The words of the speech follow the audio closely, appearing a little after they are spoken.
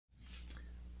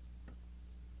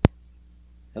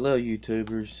Hello,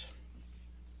 YouTubers.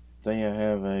 Today I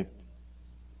have a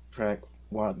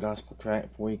white gospel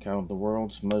tract for you called "The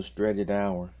World's Most Dreaded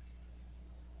Hour."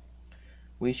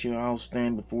 We shall all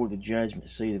stand before the judgment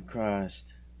seat of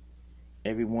Christ.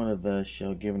 Every one of us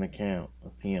shall give an account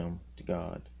of him to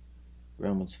God.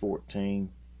 Romans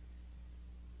 14,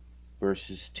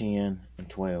 verses 10 and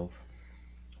 12.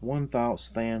 One thought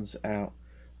stands out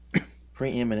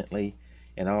preeminently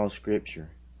in all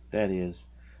Scripture. That is,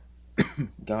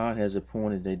 God has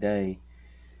appointed a day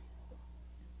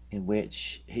in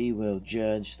which he will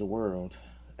judge the world.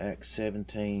 Acts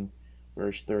 17,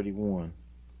 verse 31.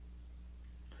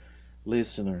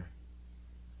 Listener,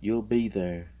 you'll be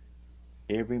there.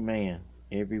 Every man,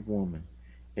 every woman,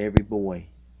 every boy,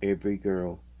 every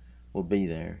girl will be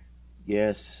there.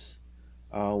 Yes,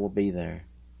 all will be there.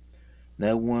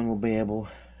 No one will be able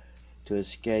to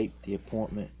escape the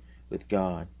appointment with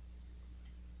God.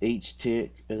 Each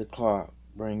tick of the clock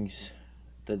brings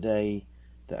the day,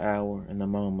 the hour, and the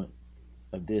moment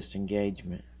of this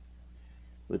engagement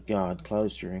with God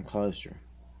closer and closer.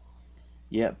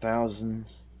 Yet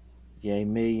thousands, yea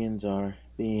millions are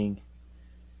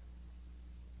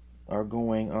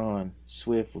going on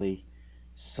swiftly,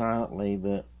 silently,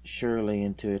 but surely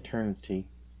into eternity,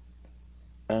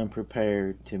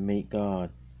 unprepared to meet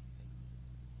God.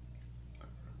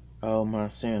 Oh, my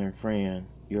sinner friend,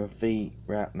 your feet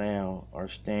right now are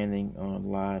standing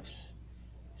on life's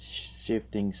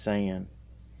shifting sand.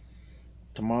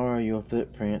 Tomorrow your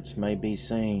footprints may be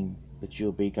seen, but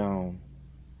you'll be gone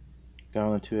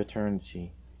into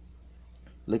eternity.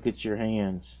 Look at your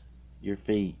hands, your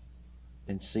feet,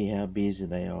 and see how busy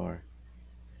they are.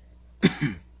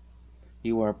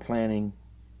 You are planning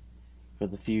for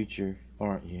the future,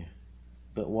 aren't you?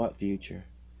 But what future?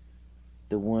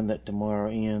 The one that tomorrow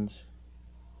ends,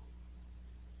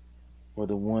 or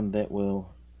the one that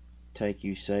will take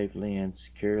you safely and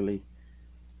securely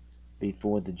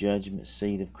before the judgment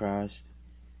seat of Christ?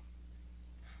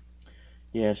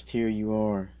 Yes, here you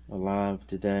are, alive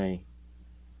today,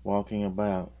 walking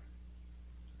about.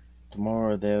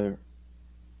 Tomorrow there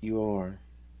you are,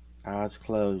 eyes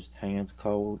closed, hands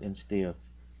cold and stiff.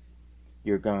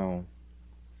 You're gone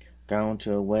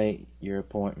to await your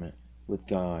appointment with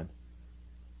God.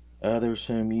 Others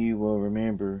whom you will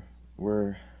remember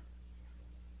were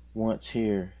once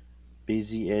here,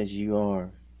 busy as you are,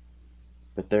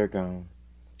 but they're gone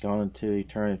into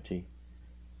eternity.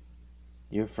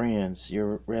 Your friends,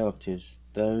 your relatives,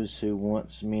 those who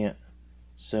once meant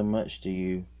so much to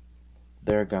you,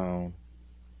 they're gone.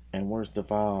 And worst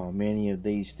of all, many of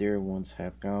these dear ones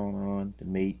have gone on to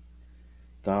meet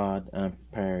God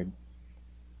unprepared.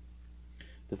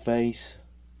 The face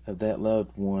of that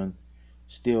loved one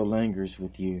still lingers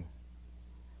with you,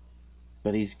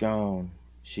 but he's gone,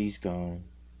 she's gone.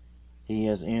 He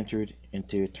has entered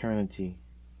into eternity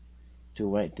to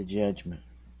await the judgment.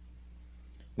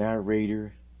 Now,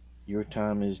 reader, your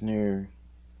time is near.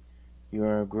 You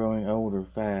are growing older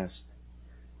fast.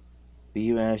 Will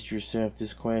you ask yourself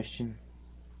this question?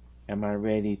 Am I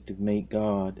ready to meet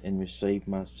God and receive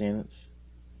my sentence?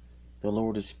 The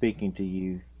Lord is speaking to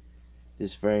you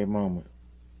this very moment.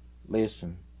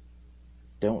 Listen.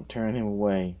 Don't turn him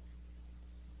away.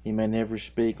 He may never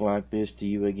speak like this to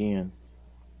you again.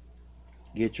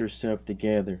 Get yourself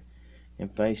together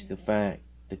and face the fact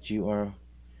that you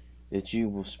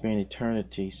will spend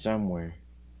eternity somewhere.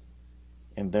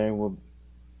 And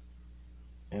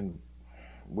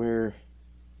where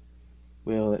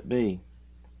will it be?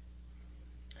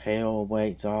 Hell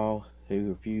awaits all who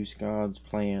refuse God's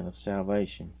plan of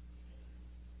salvation.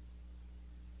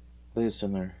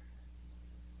 Listener,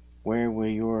 where will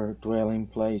your dwelling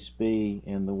place be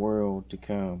in the world to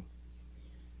come?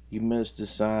 You must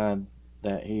decide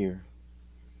that here.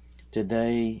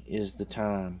 Today is the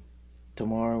time.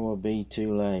 Tomorrow will be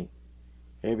too late.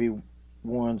 Every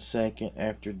 1 second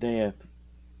after death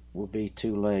will be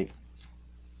too late.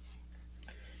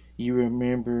 You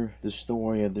remember the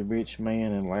story of the rich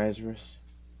man and Lazarus?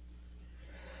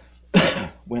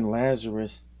 When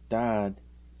Lazarus died,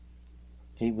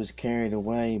 he was carried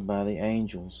away by the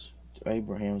angels to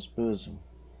Abraham's bosom.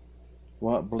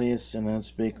 What bliss and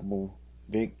unspeakable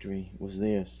victory was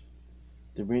this!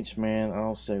 The rich man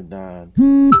also died,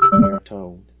 we are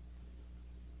told,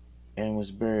 and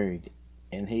was buried,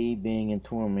 and he, being in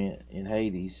torment in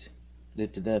Hades,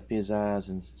 lifted up his eyes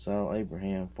and saw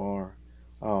Abraham far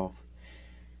off,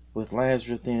 with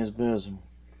Lazarus in his bosom.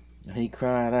 And he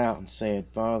cried out and said,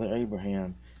 Father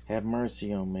Abraham, have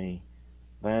mercy on me.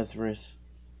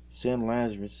 Send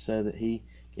Lazarus so that he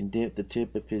can dip the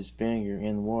tip of his finger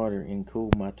in water and cool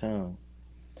my tongue.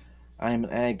 I am in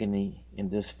agony in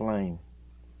this flame.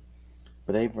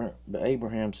 But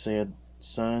Abraham said,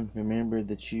 Son, remember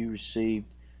that you received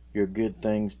your good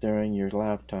things during your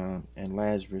lifetime, and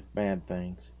Lazarus bad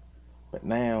things. But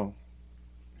now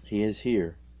he is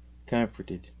here,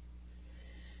 comforted,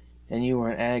 and you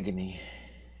are in agony.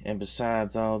 And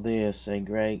besides all this, a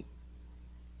great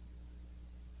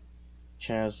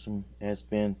chasm has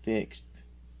been fixed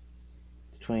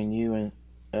between you and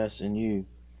us and you,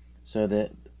 so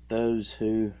that those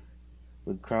who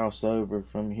would cross over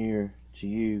from here to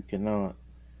you cannot,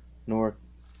 nor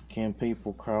can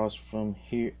people cross from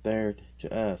here there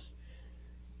to us.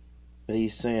 But he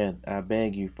said, I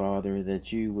beg you, Father,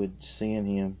 that you would send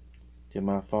him to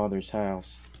my father's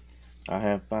house. I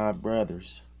have 5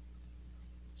 brothers,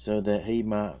 so that he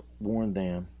might warn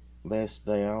them, lest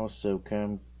they also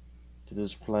come to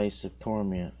this place of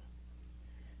torment.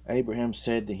 Abraham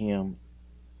said to him,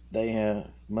 They have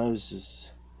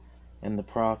Moses and the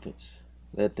prophets,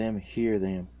 let them hear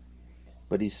them.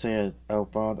 But he said, O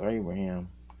Father Abraham,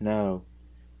 no,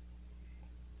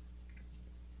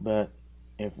 but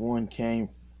if one came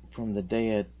from the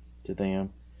dead to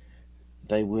them,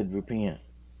 they would repent.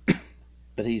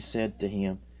 But he said to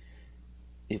him,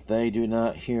 If they do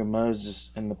not hear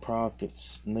Moses and the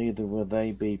prophets, neither will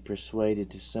they be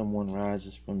persuaded if someone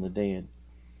rises from the dead.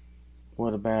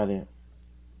 What about it,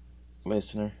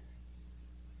 listener?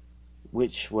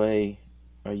 Which way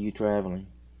are you traveling?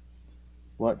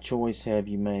 What choice have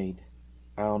you made?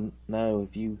 I'll know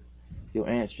if you'll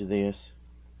answer this.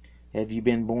 Have you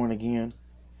been born again?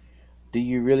 Do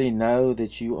you really know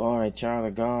that you are a child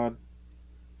of God?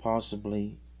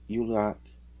 Possibly you, like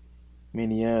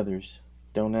many others,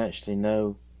 don't actually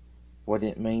know what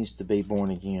it means to be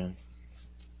born again.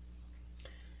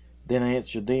 Then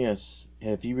answer this.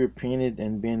 Have you repented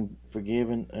and been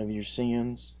forgiven of your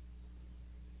sins?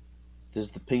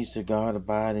 Does the peace of God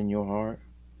abide in your heart?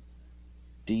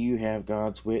 Do you have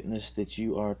God's witness that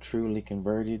you are truly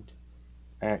converted?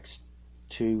 Acts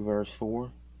 2 verse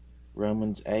 4,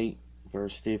 Romans 8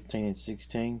 verse 15 and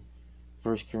 16,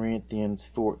 1 Corinthians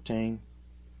 14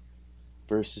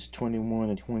 verses 21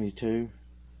 and 22.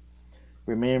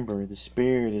 Remember, the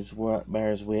Spirit is what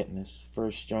bears witness.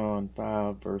 1 John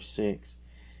 5 verse 6.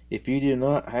 If you do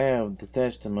not have the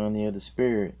testimony of the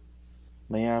Spirit,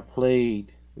 may I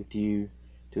plead with you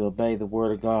to obey the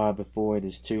Word of God before it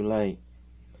is too late.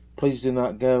 Please do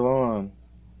not go on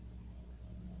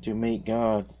to meet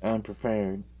God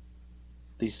unprepared.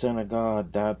 The Son of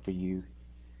God died for you.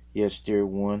 Yes, dear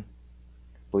one,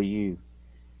 for you.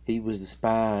 He was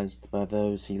despised by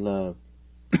those he loved.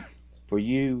 For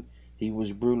you, he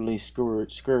was brutally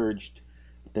scourged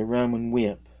with a Roman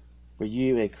whip. For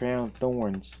you, a crown of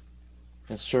thorns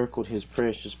encircled his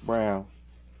precious brow.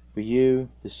 For you,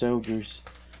 the soldiers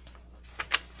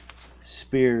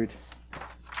speared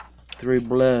through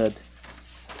blood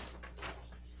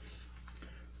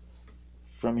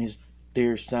from his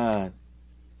dear side.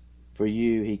 For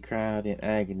you, he cried in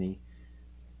agony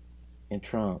and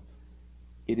trump.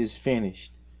 It is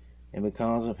finished. And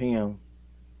because of him,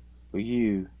 for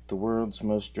you, the world's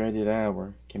most dreaded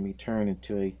hour can be turned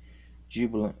into a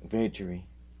jubilant victory.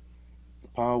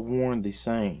 Paul warned the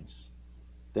saints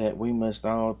that we must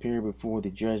all appear before the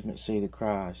judgment seat of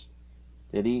Christ,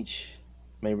 that each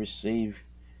may receive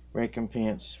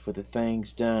recompense for the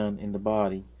things done in the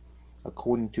body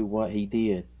according to what he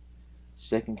did.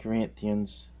 2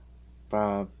 Corinthians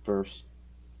 5 verse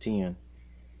 10.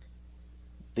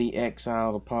 The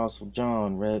exiled apostle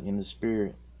John wrote in the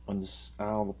Spirit on the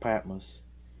Isle of Patmos,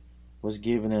 was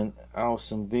given an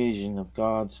awesome vision of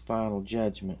God's final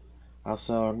judgment. I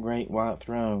saw a great white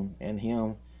throne and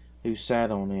him who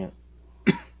sat on it.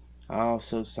 I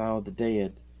also saw the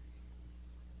dead,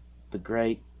 the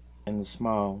great and the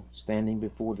small, standing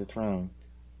before the throne.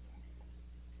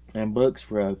 And books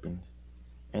were opened,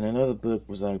 and another book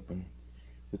was opened,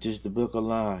 which is the book of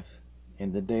life,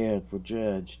 and the dead were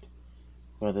judged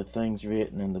by the things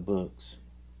written in the books,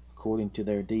 according to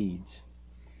their deeds.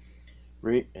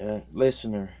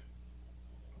 Listener,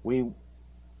 we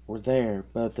were there,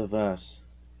 both of us.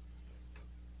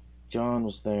 John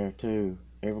was there too.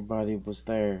 Everybody was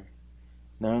there.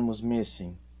 None was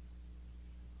missing.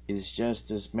 It is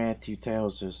just as Matthew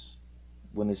tells us,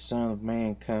 when the Son of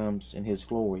Man comes in his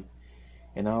glory,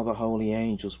 and all the holy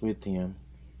angels with him,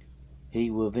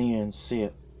 he will then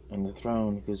sit on the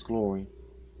throne of his glory,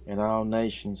 and all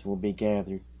nations will be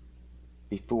gathered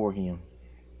before him.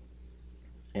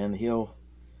 And he'll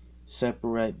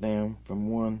separate them from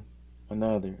one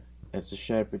another, as the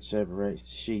shepherd separates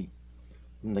the sheep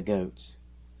from the goats.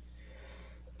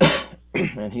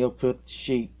 And he'll put the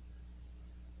sheep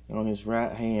on his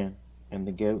right hand and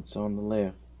the goats on the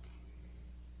left.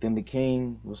 Then the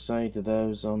king will say to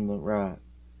those on the right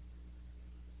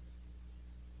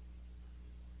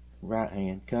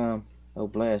hand, Come, O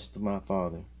blessed of my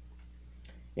Father,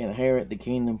 inherit the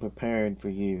kingdom prepared for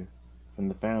you from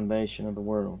the foundation of the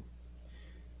world.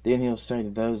 Then he'll say to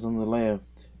those on the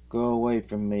left, Go away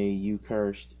from me, you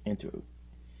cursed,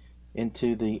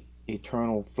 into the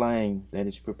eternal flame that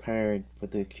is prepared for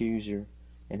the accuser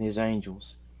and his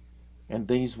angels. And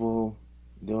these will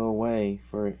go away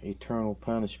for eternal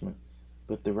punishment,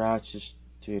 but the righteous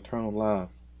to eternal life.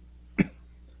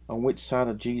 On which side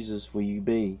of Jesus will you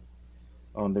be?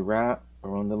 On the right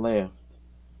or on the left?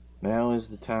 Now is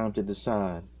the time to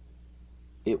decide.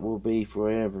 It will be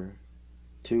forever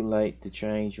too late to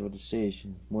change your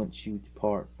decision once you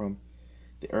depart from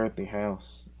the earthly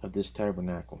house of this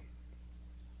tabernacle.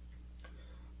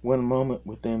 One moment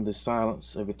within the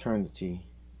silence of eternity,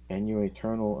 and your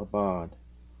eternal abode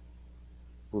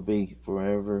will be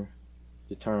forever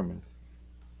determined.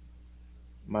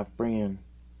 My friend,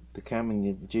 the coming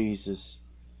of Jesus,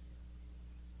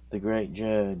 the great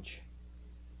judge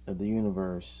of the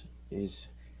universe, is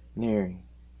nearing.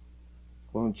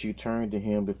 Won't you turn to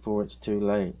him before it's too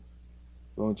late?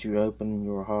 Won't you open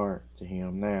your heart to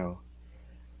him now?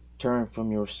 Turn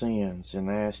from your sins and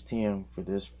ask him for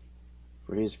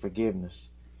his forgiveness.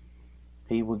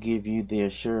 He will give you the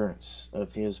assurance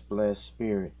of his blessed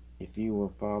spirit if you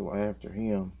will follow after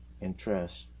him in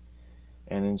trust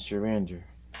and in surrender.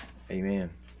 Amen.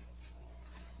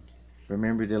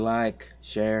 Remember to like,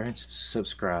 share, and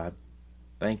subscribe.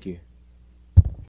 Thank you.